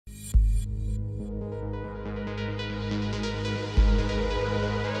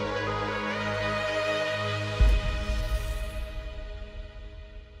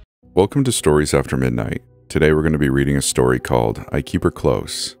Welcome to Stories After Midnight. Today we're going to be reading a story called I Keep Her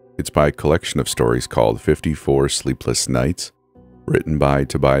Close. It's by a collection of stories called 54 Sleepless Nights, written by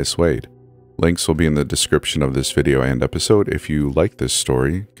Tobias Wade. Links will be in the description of this video and episode. If you like this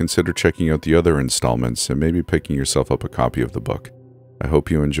story, consider checking out the other installments and maybe picking yourself up a copy of the book. I hope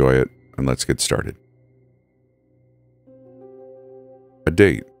you enjoy it, and let's get started. A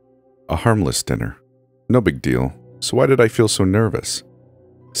date. A harmless dinner. No big deal. So why did I feel so nervous?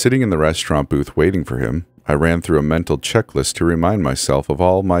 Sitting in the restaurant booth waiting for him, I ran through a mental checklist to remind myself of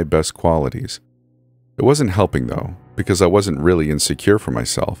all my best qualities. It wasn't helping though, because I wasn't really insecure for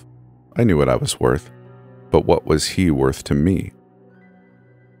myself. I knew what I was worth, but what was he worth to me?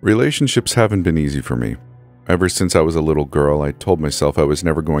 Relationships haven't been easy for me. Ever since I was a little girl, I told myself I was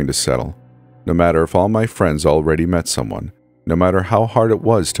never going to settle. No matter if all my friends already met someone, no matter how hard it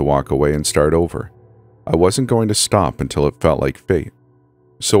was to walk away and start over, I wasn't going to stop until it felt like fate.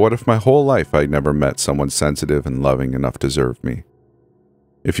 So what if my whole life I'd never met someone sensitive and loving enough to deserve me?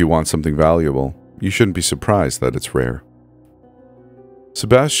 If you want something valuable, you shouldn't be surprised that it's rare.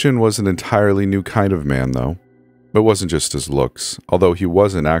 Sebastian was an entirely new kind of man, though. It wasn't just his looks, although he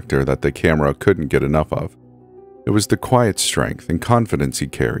was an actor that the camera couldn't get enough of. It was the quiet strength and confidence he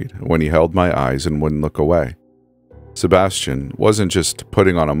carried when he held my eyes and wouldn't look away. Sebastian wasn't just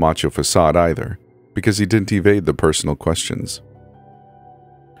putting on a macho facade either, because he didn't evade the personal questions.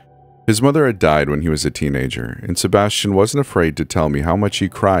 His mother had died when he was a teenager, and Sebastian wasn't afraid to tell me how much he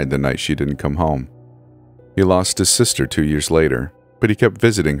cried the night she didn't come home. He lost his sister 2 years later, but he kept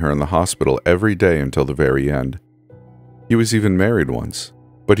visiting her in the hospital every day until the very end. He was even married once,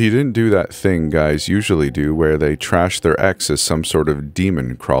 but he didn't do that thing guys usually do where they trash their ex as some sort of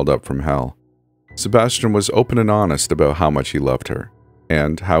demon crawled up from hell. Sebastian was open and honest about how much he loved her,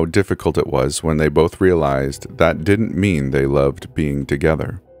 and how difficult it was when they both realized that didn't mean they loved being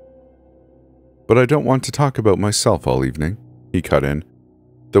together. But I don't want to talk about myself all evening, he cut in.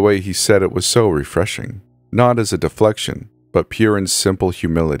 The way he said it was so refreshing, not as a deflection, but pure and simple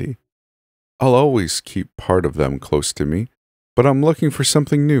humility. I'll always keep part of them close to me, but I'm looking for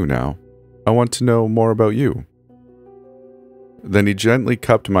something new now. I want to know more about you. Then he gently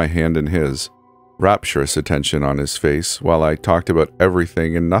cupped my hand in his, rapturous attention on his face while I talked about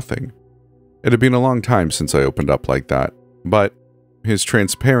everything and nothing. It had been a long time since I opened up like that, but his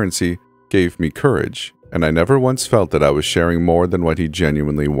transparency gave me courage, and I never once felt that I was sharing more than what he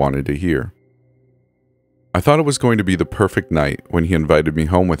genuinely wanted to hear. I thought it was going to be the perfect night when he invited me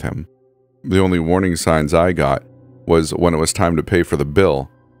home with him. The only warning signs I got was when it was time to pay for the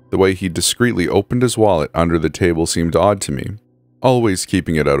bill. The way he discreetly opened his wallet under the table seemed odd to me, always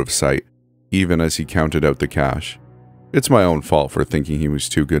keeping it out of sight, even as he counted out the cash. It's my own fault for thinking he was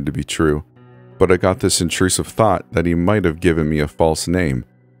too good to be true, but I got this intrusive thought that he might have given me a false name,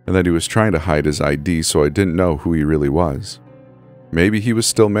 and that he was trying to hide his ID so I didn't know who he really was. Maybe he was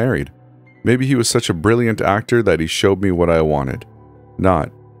still married. Maybe he was such a brilliant actor that he showed me what I wanted,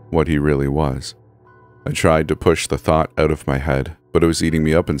 not what he really was. I tried to push the thought out of my head, but it was eating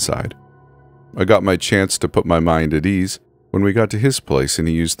me up inside. I got my chance to put my mind at ease when we got to his place and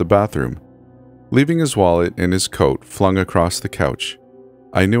he used the bathroom. Leaving his wallet and his coat flung across the couch,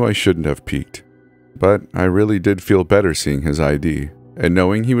 I knew I shouldn't have peeked, but I really did feel better seeing his ID and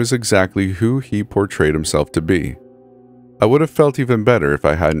knowing he was exactly who he portrayed himself to be. I would have felt even better if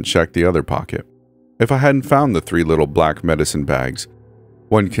I hadn't checked the other pocket, if I hadn't found the 3 little black medicine bags,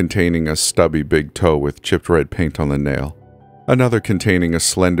 one containing a stubby big toe with chipped red paint on the nail, another containing a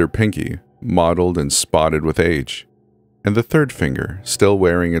slender pinky, mottled and spotted with age, and the third finger still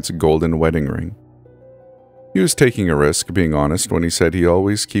wearing its golden wedding ring. He was taking a risk, being honest, when he said he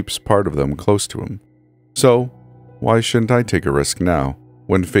always keeps part of them close to him. So, why shouldn't I take a risk now,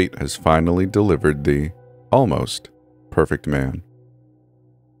 when fate has finally delivered the almost perfect man?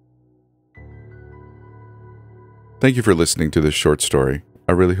 Thank you for listening to this short story.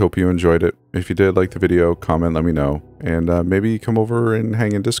 I really hope you enjoyed it. If you did like the video, comment, let me know, and maybe come over and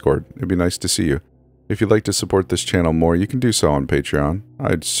hang in Discord. It'd be nice to see you. If you'd like to support this channel more, you can do so on Patreon.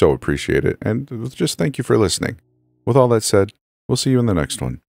 I'd so appreciate it, and just thank you for listening. With all that said, we'll see you in the next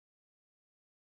one.